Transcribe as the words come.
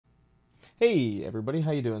Hey everybody, how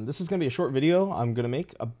you doing? This is going to be a short video I'm going to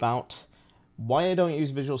make about why I don't use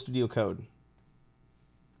Visual Studio Code.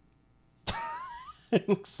 It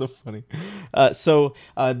looks so funny.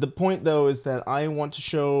 The point though is that I want to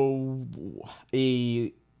show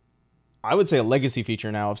I would say a legacy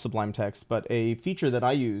feature now of Sublime Text, but a feature that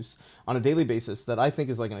I use on a daily basis that I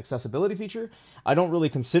think is like an accessibility feature. I don't really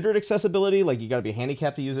consider it accessibility, like you got to be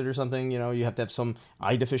handicapped to use it or something, you know, you have to have some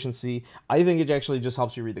eye deficiency. I think it actually just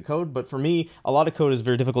helps you read the code, but for me, a lot of code is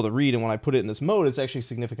very difficult to read, and when I put it in this mode, it's actually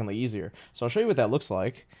significantly easier. So I'll show you what that looks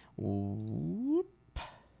like. Whoop.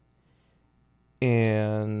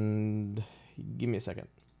 And give me a second.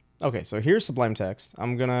 Okay, so here's Sublime Text.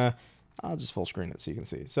 I'll just full screen it so you can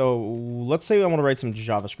see. So let's say I want to write some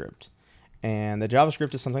JavaScript. And the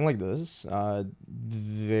JavaScript is something like this.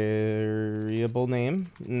 Variable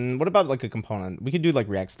name. What about like a component? We could do like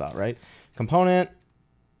React style, right? Component.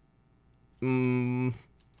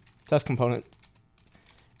 Test component.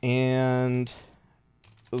 And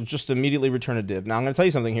it'll just immediately return a div. Now I'm going to tell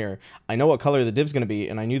you something here. I know what color the div's going to be,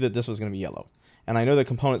 and I knew that this was going to be yellow. And I know the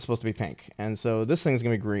component's supposed to be pink. And so this thing's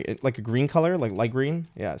going to be green, like a green color, like light green.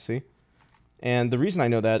 Yeah, see? And the reason I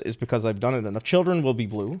know that is because I've done it enough. Children will be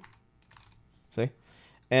blue. See?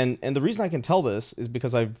 And the reason I can tell this is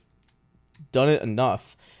because I've done it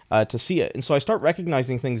enough to see it. And so I start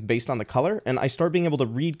recognizing things based on the color, and I start being able to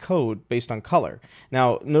read code based on color.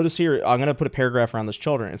 Now, notice here, I'm going to put a paragraph around this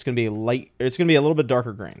children. It's going to be it's going to be a little bit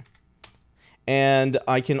darker green. And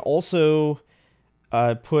I can also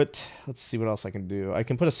let's see what else I can do. I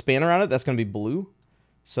can put a span around it. That's going to be blue.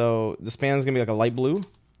 So the span is going to be like a light blue.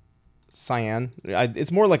 Cyan.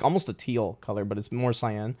 It's more like almost a teal color, but it's more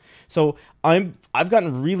cyan. So I've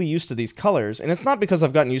gotten really used to these colors, and it's not because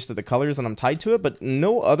I've gotten used to the colors and I'm tied to it, but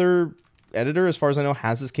no other editor, as far as I know,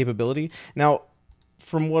 has this capability. Now,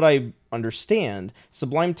 from what I understand,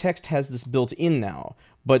 Sublime Text has this built in now,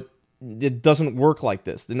 but it doesn't work like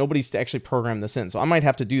this. Nobody's actually programmed this in. So I might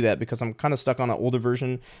have to do that because I'm kind of stuck on an older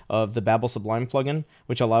version of the Babel Sublime plugin,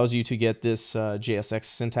 which allows you to get this JSX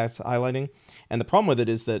syntax highlighting. And the problem with it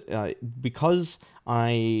is that because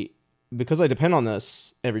I depend on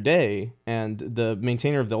this every day, and the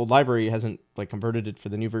maintainer of the old library hasn't like converted it for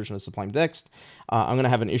the new version of Sublime Text, I'm going to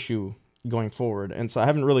have an issue going forward. And so I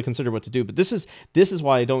haven't really considered what to do, but this is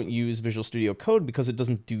why I don't use Visual Studio Code, because it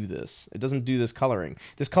doesn't do this. It doesn't do this coloring.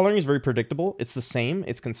 This coloring is very predictable. It's the same.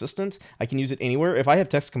 It's consistent. I can use it anywhere. If I have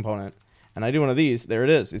text component and I do one of these, there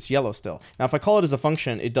it is. It's yellow still. Now, if I call it as a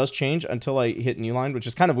function, it does change until I hit new line, which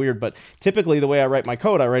is kind of weird, but typically the way I write my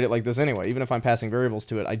code, I write it like this anyway. Even if I'm passing variables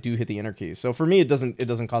to it, I do hit the enter key. So for me, it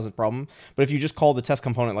doesn't cause a problem. But if you just call the test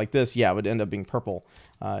component like this, yeah, it would end up being purple,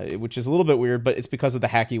 which is a little bit weird, but it's because of the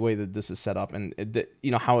hacky way that this is set up, and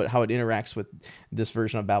you know how it interacts with this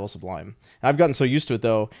version of Babel Sublime. I've gotten so used to it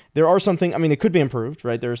though. There are something, I mean, it could be improved,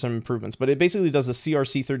 right? There are some improvements, but it basically does a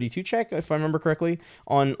CRC32 check, if I remember correctly,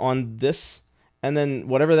 on this. And then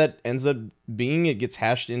whatever that ends up being, it gets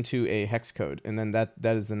hashed into a hex code, and then that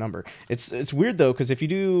is the number. It's weird though, because if you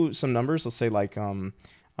do some numbers, let's say like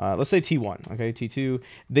let's say T1, okay, T2.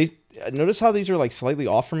 They notice how these are like slightly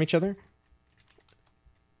off from each other.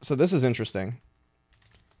 So this is interesting.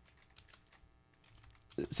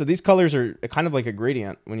 So these colors are kind of like a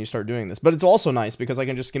gradient when you start doing this, but it's also nice because I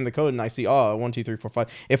can just skim the code and I see, oh, 1, 2, 3, 4, 5.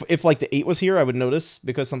 If like the 8 was here, I would notice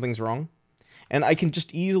because something's wrong, and I can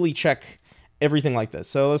just easily check everything like this.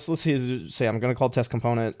 So let's say I'm going to call test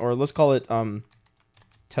component, or let's call it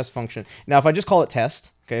test function. Now, if I just call it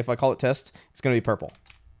test, okay, if I call it test, it's going to be purple.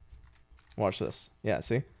 Watch this. Yeah,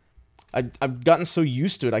 see? I've gotten so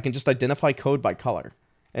used to it, I can just identify code by color.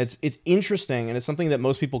 It's interesting, and it's something that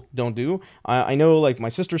most people don't do. I know, like, my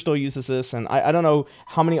sister still uses this, and I don't know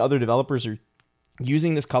how many other developers are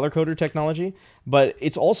using this Colorcoder technology, but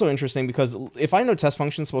it's also interesting because if I know test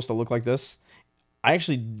function is supposed to look like this, I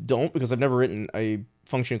actually don't, because I've never written a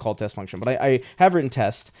function called test function, but I have written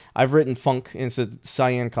test. I've written func, and it's a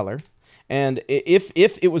cyan color. And if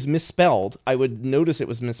it was misspelled, I would notice it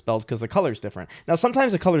was misspelled because the color's different. Now,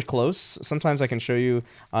 sometimes the color's close. Sometimes I can show you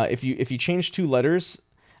if you change 2 letters,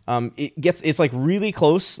 it's like really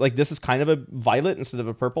close. Like this is kind of a violet instead of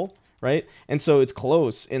a purple, right? And so it's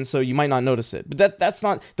close, and so you might not notice it. But that's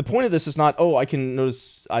not the point of this. Is not, oh, I can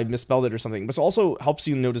notice I misspelled it or something. But it also helps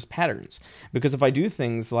you notice patterns, because if I do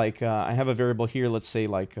things like I have a variable here, let's say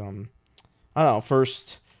like I don't know,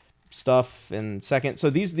 first stuff and second. So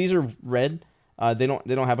these are red. They don't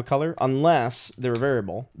have a color unless they're a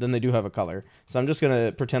variable. Then they do have a color. So I'm just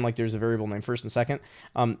gonna pretend like there's a variable named first and second.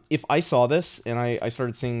 If I saw this and I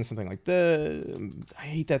started seeing something like I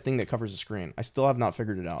hate that thing that covers the screen. I still have not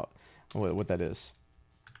figured it out what that is.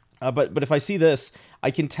 But if I see this,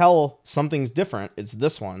 I can tell something's different. It's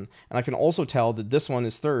this one, and I can also tell that this one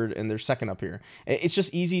is third and there's second up here. It's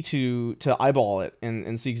just easy to eyeball it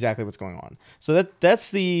and see exactly what's going on. So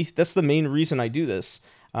that's the main reason I do this.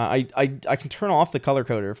 I can turn off the color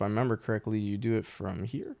coder if I remember correctly. You do it from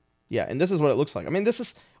here. Yeah, and this is what it looks like. I mean, this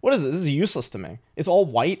is, what is it? This is useless to me. It's all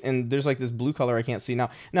white, and there's like this blue color I can't see now.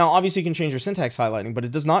 Now, obviously, you can change your syntax highlighting, but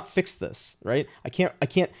it does not fix this, right? I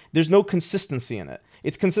can't, there's no consistency in it.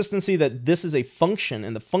 It's consistency that this is a function,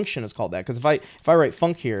 and the function is called that. Because if I write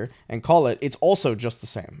func here and call it, it's also just the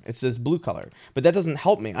same. It's this blue color. But that doesn't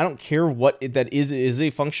help me. I don't care what that is. It is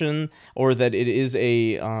a function, or that it is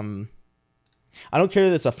a... I don't care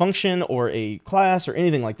that it's a function or a class or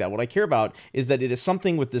anything like that. What I care about is that it is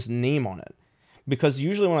something with this name on it. Because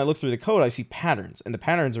usually when I look through the code, I see patterns, and the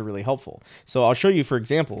patterns are really helpful. So I'll show you, for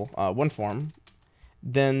example, one form.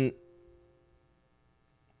 Then...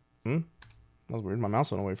 that was weird. My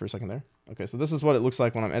mouse went away for a second there. Okay, so this is what it looks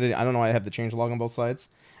like when I'm editing. I don't know why I have the change log on both sides.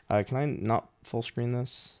 Can I not full screen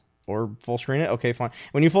this? Or full screen it? Okay, fine.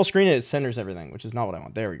 When you full screen it, it centers everything, which is not what I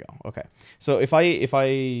want. There we go. Okay. So if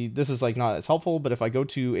I this is like not as helpful, but if I go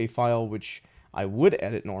to a file which I would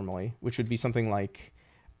edit normally, which would be something like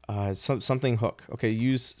something hook. Okay,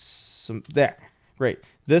 use some there. Great.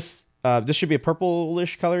 This should be a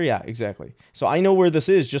purplish color. Yeah, exactly. So I know where this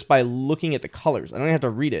is just by looking at the colors. I don't have to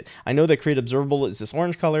read it. I know that create observable is this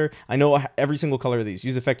orange color. I know every single color of these.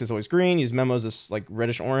 Use effect is always green. Use memo is this like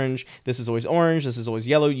reddish orange. This is always orange. This is always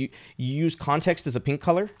yellow. You use context as a pink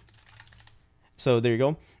color. So there you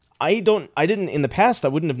go. I didn't, in the past, I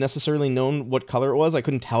wouldn't have necessarily known what color it was. I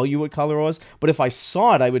couldn't tell you what color it was, but if I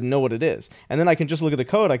saw it, I would know what it is. And then I can just look at the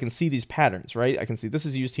code. I can see these patterns, right? I can see this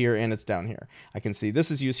is used here and it's down here. I can see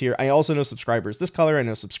this is used here. I also know subscriber is this color. I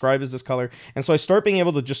know subscribe is this color. And so I start being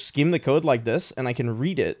able to just skim the code like this, and I can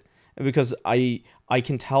read it because I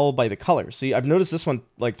can tell by the colors. See, I've noticed this one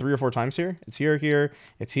like 3 or 4 times here. It's here,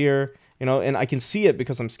 it's here, you know, and I can see it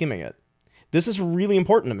because I'm skimming it. This is really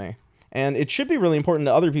important to me. And it should be really important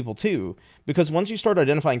to other people too, because once you start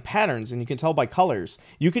identifying patterns and you can tell by colors,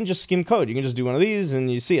 you can just skim code. You can just do one of these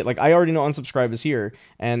and you see it. Like I already know unsubscribe is here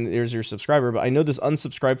and there's your subscriber, but I know this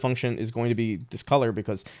unsubscribe function is going to be this color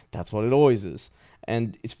because that's what it always is.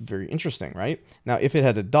 And it's very interesting, right? Now, if it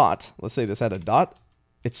had a dot, let's say this had a dot,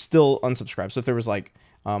 it's still unsubscribe. So if there was like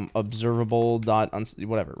observable dot,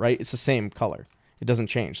 whatever, right? It's the same color. It doesn't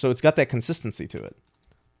change. So it's got that consistency to it.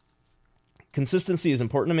 Consistency is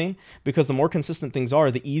important to me because the more consistent things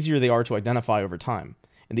are, the easier they are to identify over time.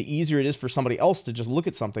 And the easier it is for somebody else to just look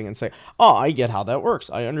at something and say, oh, I get how that works.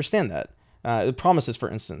 I understand that. The promises, for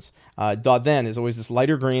instance, dot then is always this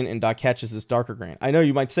lighter green and dot catch is this darker green. I know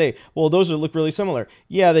you might say, well, those look really similar.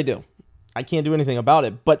 Yeah, they do. I can't do anything about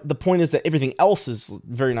it. But the point is that everything else is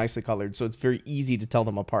very nicely colored, so it's very easy to tell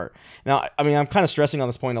them apart. Now, I mean, I'm kind of stressing on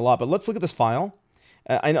this point a lot, but let's look at this file.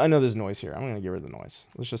 I know there's noise here. I'm going to get rid of the noise.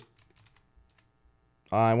 Let's just...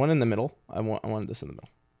 I went in the middle. I wanted this in the middle.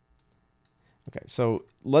 Okay, so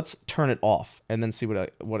let's turn it off and then see what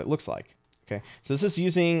it looks like. Okay, so this is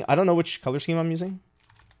using, I don't know which color scheme I'm using.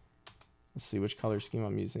 Let's see which color scheme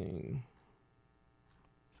I'm using.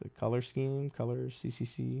 So color scheme, colors,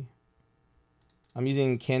 CCC. I'm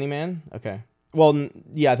using Candyman. Okay. Well,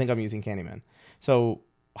 yeah, I think I'm using Candyman. So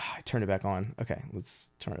I turned it back on. Okay, let's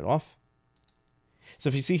turn it off. So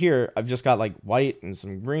if you see here, I've just got like white and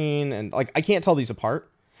some green and like, I can't tell these apart.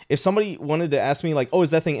 If somebody wanted to ask me like, oh, is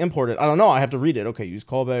that thing imported? I don't know. I have to read it. Okay, use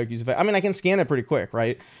callback, use effect. I mean, I can scan it pretty quick,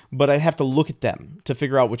 right? But I have to look at them to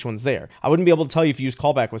figure out which one's there. I wouldn't be able to tell you if use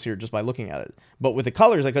callback was here just by looking at it. But with the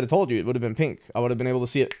colors, I could have told you it would have been pink. I would have been able to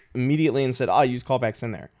see it immediately and said, ah, use callback's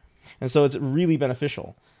in there. And so it's really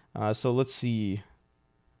beneficial. So let's see.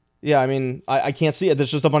 Yeah, I mean, I can't see it.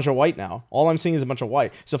 There's just a bunch of white now. All I'm seeing is a bunch of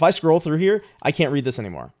white. So if I scroll through here, I can't read this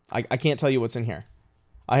anymore. I can't tell you what's in here.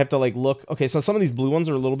 I have to like look. Okay, so some of these blue ones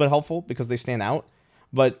are a little bit helpful because they stand out.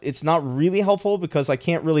 But it's not really helpful because I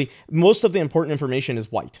can't really... Most of the important information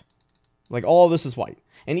is white. Like all of this is white.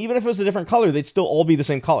 And even if it was a different color, they'd still all be the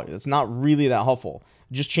same color. That's not really that helpful.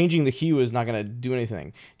 Just changing the hue is not going to do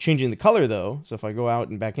anything. Changing the color, though, so if I go out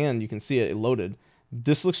and back in, you can see it loaded.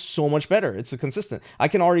 This looks so much better. It's a consistent. I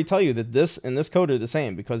can already tell you that this and this code are the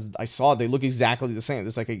same because I saw they look exactly the same.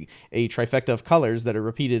 There's like a trifecta of colors that are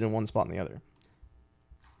repeated in one spot and the other.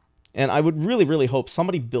 And I would really, really hope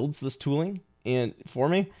somebody builds this tooling for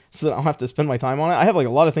me so that I don't have to spend my time on it. I have like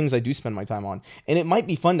a lot of things I do spend my time on, and it might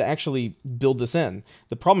be fun to actually build this in.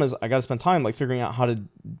 The problem is I got to spend time like figuring out how to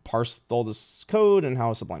parse all this code and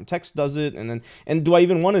how Sublime Text does it. And do I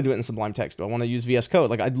even want to do it in Sublime Text? Do I want to use VS Code?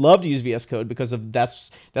 Like I'd love to use VS Code because of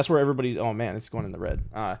that's where everybody's, oh man, it's going in the red.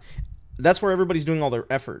 that's where everybody's doing all their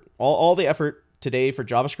effort. All the effort today for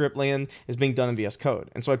JavaScript land is being done in VS Code.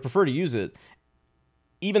 And so I'd prefer to use it,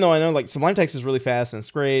 even though I know like Sublime Text is really fast and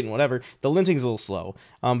it's great and whatever. The linting is a little slow.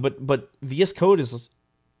 But VS Code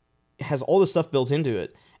has all this stuff built into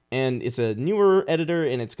it. And it's a newer editor,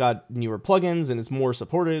 and it's got newer plugins, and it's more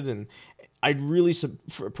supported. And I'd really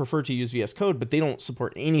prefer to use VS Code, but they don't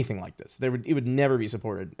support anything like this. It would never be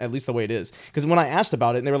supported, at least the way it is. Because when I asked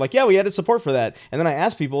about it, and they were like, yeah, we added support for that. And then I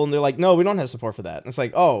asked people, and they're like, no, we don't have support for that. And it's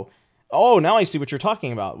like, oh, now I see what you're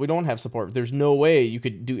talking about. We don't have support. There's no way you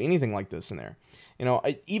could do anything like this in there. You know,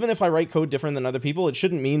 even if I write code different than other people, it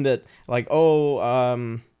shouldn't mean that, like,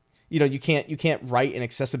 you know, you can't write an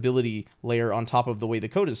accessibility layer on top of the way the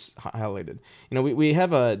code is highlighted. You know, we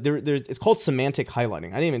have it's called semantic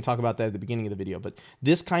highlighting. I didn't even talk about that at the beginning of the video, but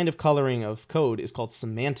this kind of coloring of code is called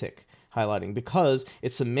semantic highlighting because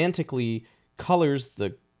it semantically colors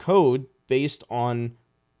the code based on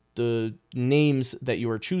the names that you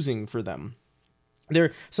are choosing for them. There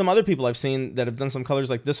are some other people I've seen that have done some colors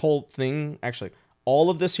like this whole thing. Actually, all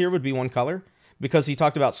of this here would be one color, because he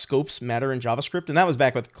talked about scopes matter in JavaScript, and that was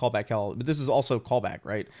back with callback hell, but this is also callback,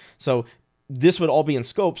 right? So this would all be in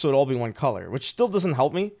scope, so it would all be one color, which still doesn't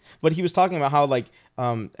help me, but he was talking about how like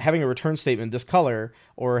having a return statement this color,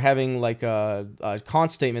 or having like a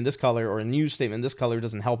const statement this color, or a new statement this color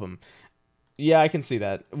doesn't help him. Yeah, I can see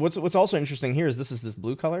that. What's also interesting here is this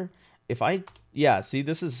blue color. See,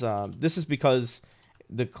 this is because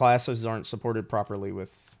the classes aren't supported properly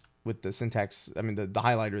with the syntax, I mean the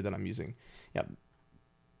highlighter that I'm using. Yeah,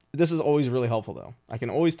 this is always really helpful though. I can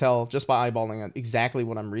always tell just by eyeballing exactly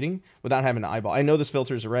what I'm reading without having to eyeball. I know this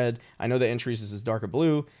filter is red. I know that entries is darker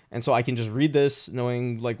blue, and so I can just read this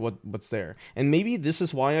knowing like what's there. And maybe this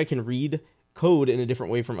is why I can read code in a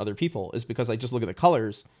different way from other people, is because I just look at the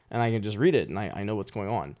colors and I can just read it and I know what's going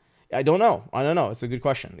on. I don't know. It's a good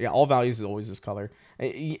question. Yeah, all values is always this color.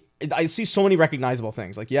 I see so many recognizable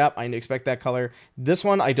things. Like, yep, I expect that color. This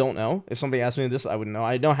one, I don't know. If somebody asked me this, I wouldn't know.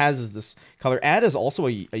 I know has is this color. Add is also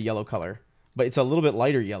a yellow color, but it's a little bit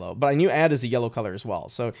lighter yellow. But I knew add is a yellow color as well.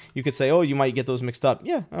 So you could say, oh, you might get those mixed up.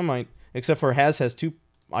 Yeah, I might. Except for has two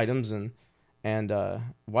items, and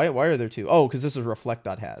why are there two? Oh, because this is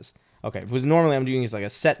reflect.has. Okay, because normally I'm doing is like a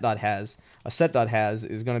set.has. A set.has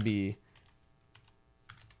is going to be...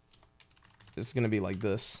 It's going to be like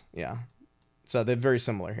this. Yeah. So they're very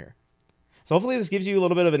similar here. So hopefully this gives you a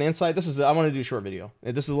little bit of an insight. I want to do a short video.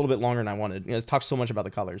 This is a little bit longer than I wanted. You know, it talks so much about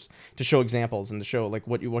the colors to show examples and to show like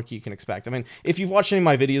what you can expect. I mean, if you've watched any of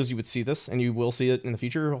my videos, you would see this, and you will see it in the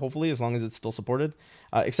future, hopefully, as long as it's still supported.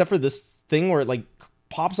 Except for this thing where it like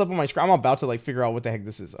pops up on my screen. I'm about to like figure out what the heck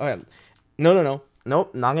this is. Okay. No.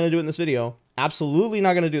 Nope, not going to do it in this video. Absolutely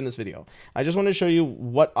not going to do in this video. I just want to show you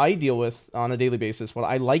what I deal with on a daily basis, what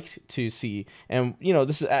I like to see. And, you know,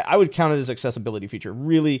 this is, I would count it as accessibility feature.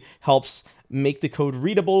 Really helps make the code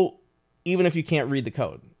readable, even if you can't read the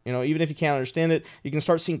code. You know, even if you can't understand it, you can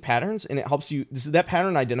start seeing patterns, and it helps you. That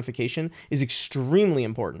pattern identification is extremely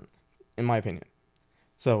important, in my opinion.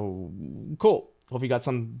 So, cool. Hope you got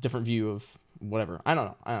some different view of whatever. I don't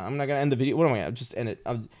know. I'm not going to end the video. What am I going to just end it?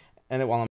 I'll end it while I'm